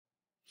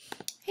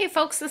Hey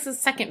folks, this is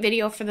the second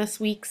video for this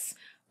week's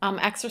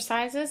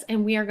exercises,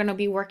 and we are going to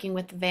be working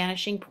with the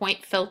vanishing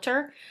point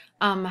filter,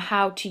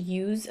 how to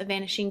use a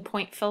vanishing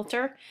point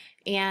filter.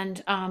 And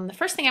the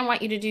first thing I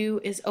want you to do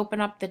is open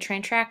up the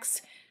train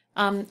tracks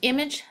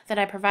image that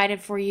I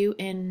provided for you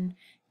in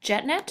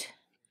JetNet.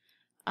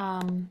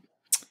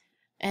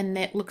 And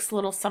it looks a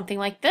little something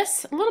like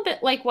this, a little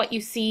bit like what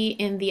you see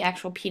in the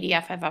actual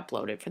PDF I've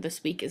uploaded for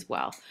this week as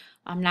well.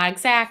 Not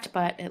exact,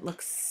 but it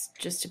looks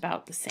just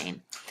about the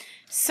same.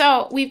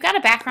 So we've got a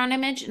background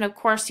image, and of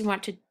course you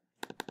want to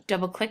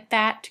double click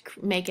that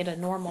to make it a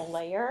normal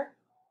layer.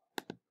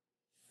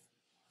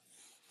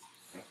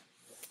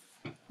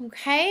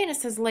 Okay, and it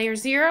says layer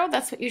 0.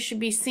 That's what you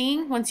should be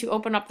seeing once you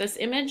open up this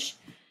image.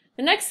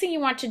 The next thing you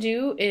want to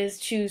do is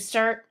to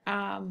start,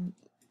 open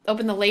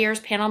the layers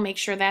panel, make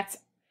sure that's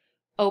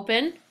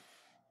open.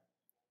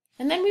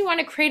 And then we want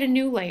to create a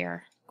new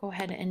layer. Go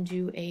ahead and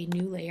do a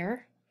new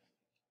layer.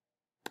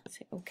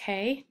 Say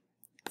OK.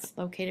 It's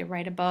located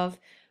right above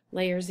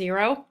layer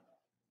 0.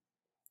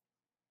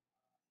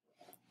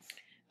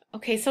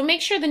 Okay, so make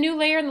sure the new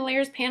layer in the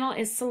layers panel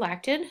is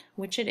selected,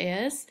 which it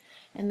is.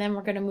 And then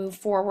we're going to move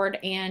forward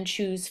and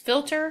choose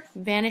filter,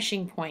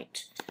 vanishing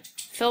point.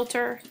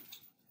 Filter,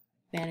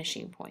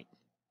 vanishing point.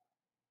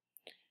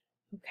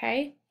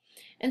 Okay.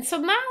 And so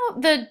now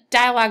the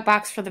dialog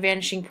box for the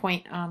vanishing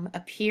point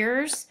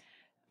appears.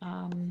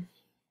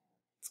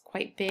 It's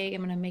quite big.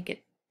 I'm going to make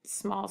it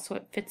small so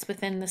it fits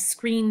within the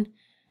screen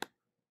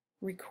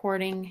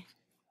recording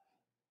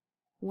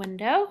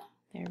window.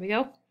 There we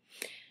go.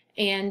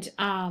 And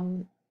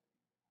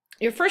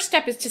your first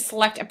step is to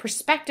select a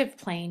perspective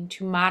plane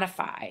to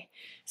modify.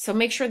 So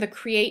make sure the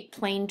Create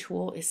Plane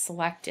tool is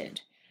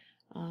selected.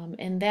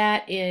 And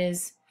that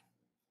is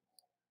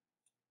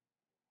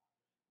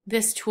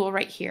this tool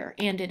right here,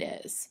 and it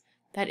is.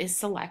 That is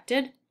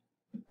selected.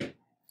 And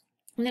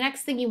the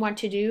next thing you want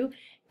to do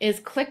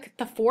is click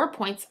the 4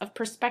 points of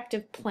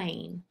perspective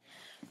plane.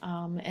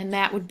 And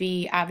that would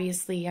be,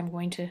 obviously, I'm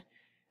going to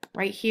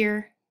right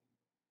here,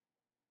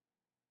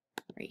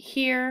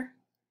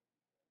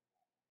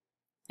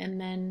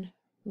 and then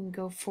we can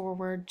go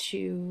forward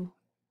to,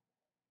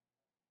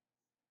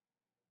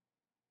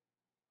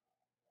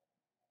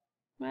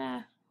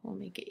 we'll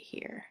make it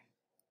here.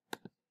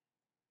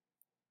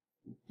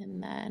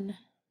 And then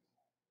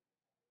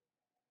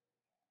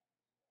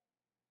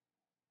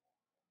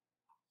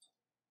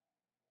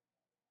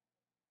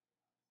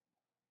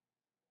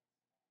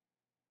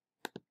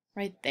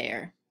right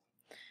there.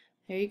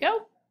 There you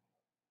go.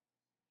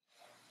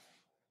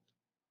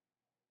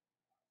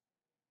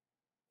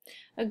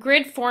 A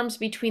grid forms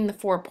between the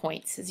 4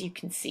 points, as you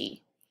can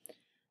see.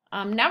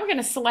 Now we're going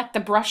to select the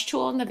brush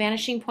tool in the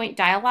vanishing point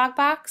dialog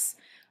box,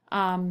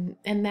 and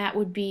that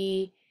would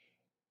be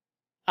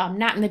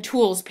not in the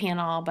tools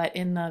panel, but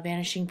in the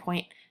vanishing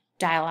point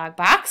dialog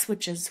box,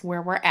 which is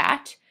where we're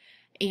at.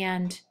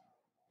 And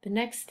the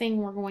next thing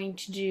we're going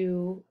to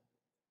do,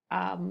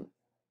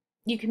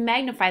 you can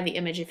magnify the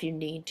image if you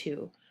need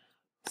to.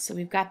 So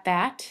we've got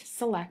that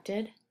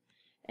selected,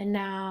 and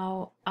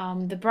now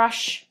the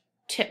brush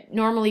tip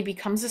normally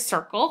becomes a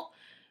circle.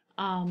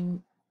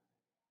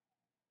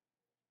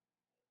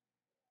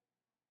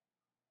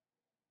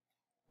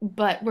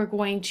 But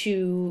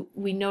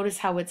we notice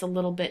how it's a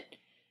little bit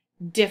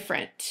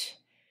different.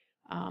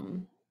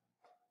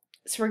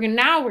 So we're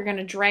going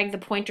to drag the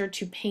pointer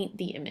to paint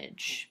the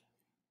image.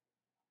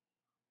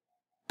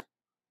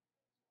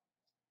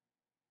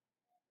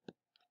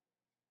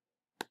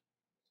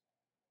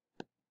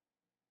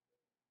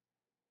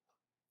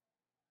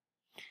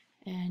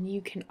 And you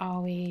can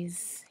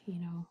always, there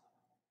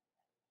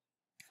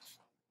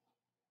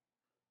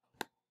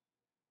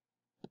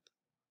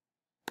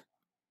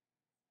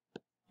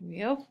we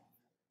go.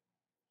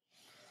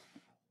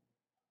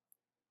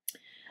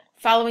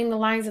 Following the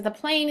lines of the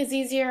plane is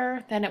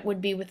easier than it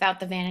would be without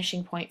the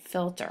vanishing point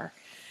filter.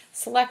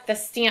 Select the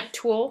stamp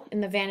tool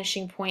in the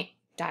vanishing point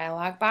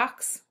dialog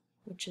box,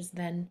 which is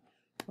then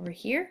over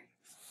here.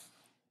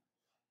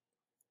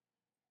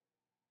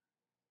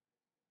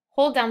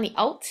 Hold down the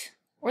Alt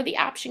or the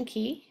Option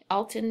key,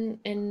 Alt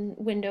in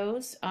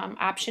Windows,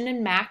 Option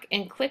in Mac,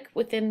 and click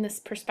within this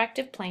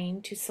perspective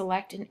plane to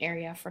select an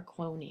area for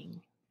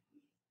cloning.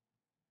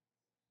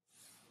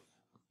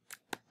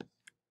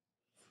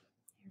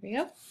 Here we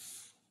go.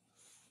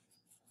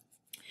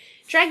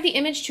 Drag the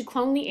image to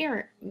clone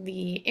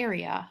the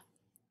area.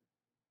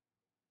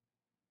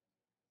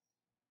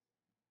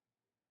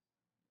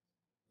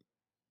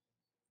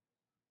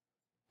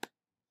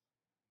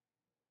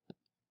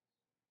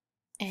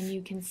 And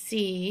you can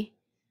see,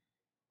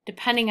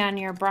 depending on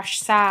your brush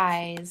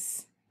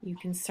size, you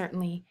can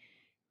certainly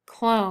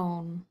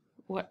clone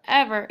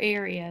whatever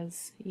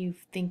areas you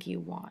think you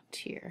want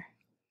here.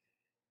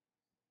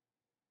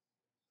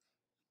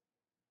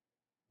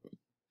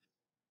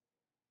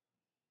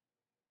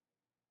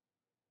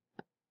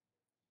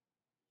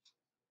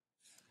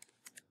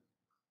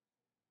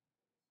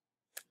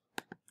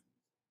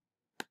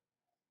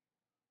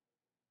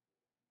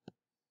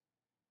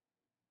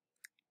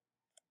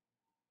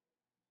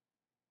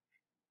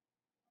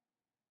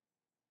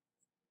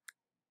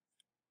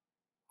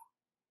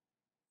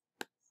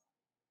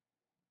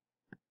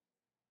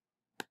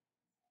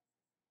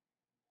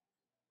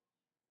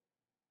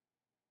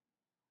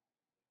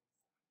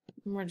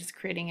 We're just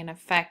creating an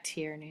effect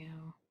here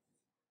now.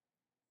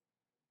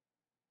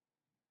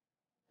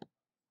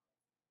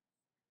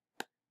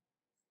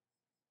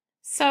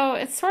 So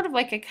it's sort of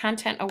like a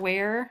content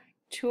aware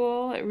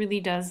tool. It really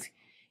does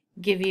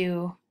give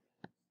you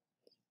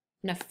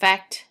an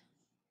effect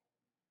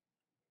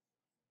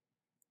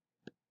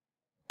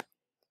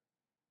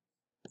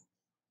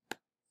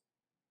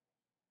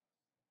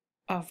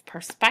of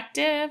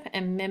perspective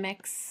and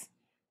mimics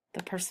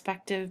the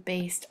perspective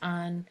based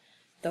on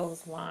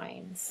those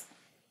lines.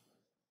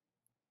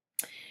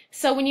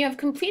 So when you have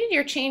completed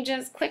your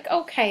changes, click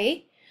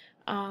OK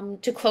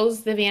to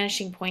close the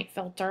vanishing point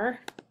filter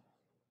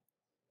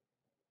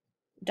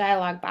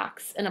dialog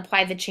box and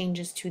apply the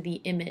changes to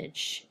the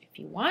image if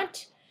you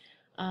want.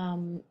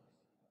 Now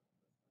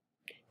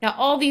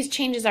all these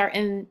changes are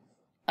in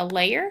a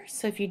layer,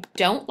 so if you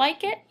don't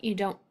like it, you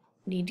don't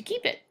need to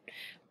keep it.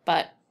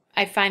 But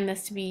I find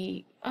this to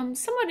be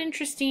somewhat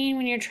interesting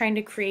when you're trying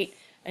to create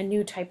a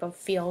new type of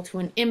feel to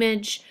an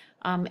image,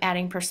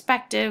 adding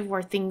perspective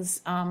where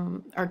things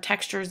or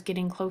textures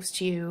getting close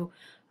to you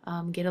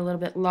get a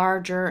little bit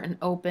larger and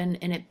open,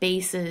 and it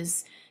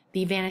bases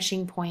the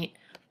vanishing point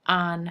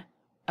on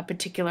a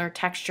particular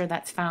texture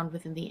that's found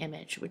within the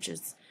image, which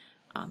is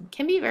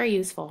can be very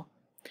useful.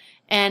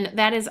 And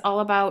that is all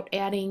about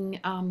adding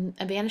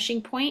a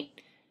vanishing point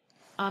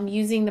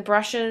using the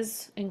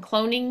brushes and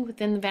cloning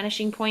within the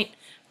vanishing point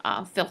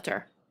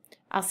filter.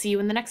 I'll see you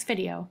in the next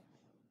video.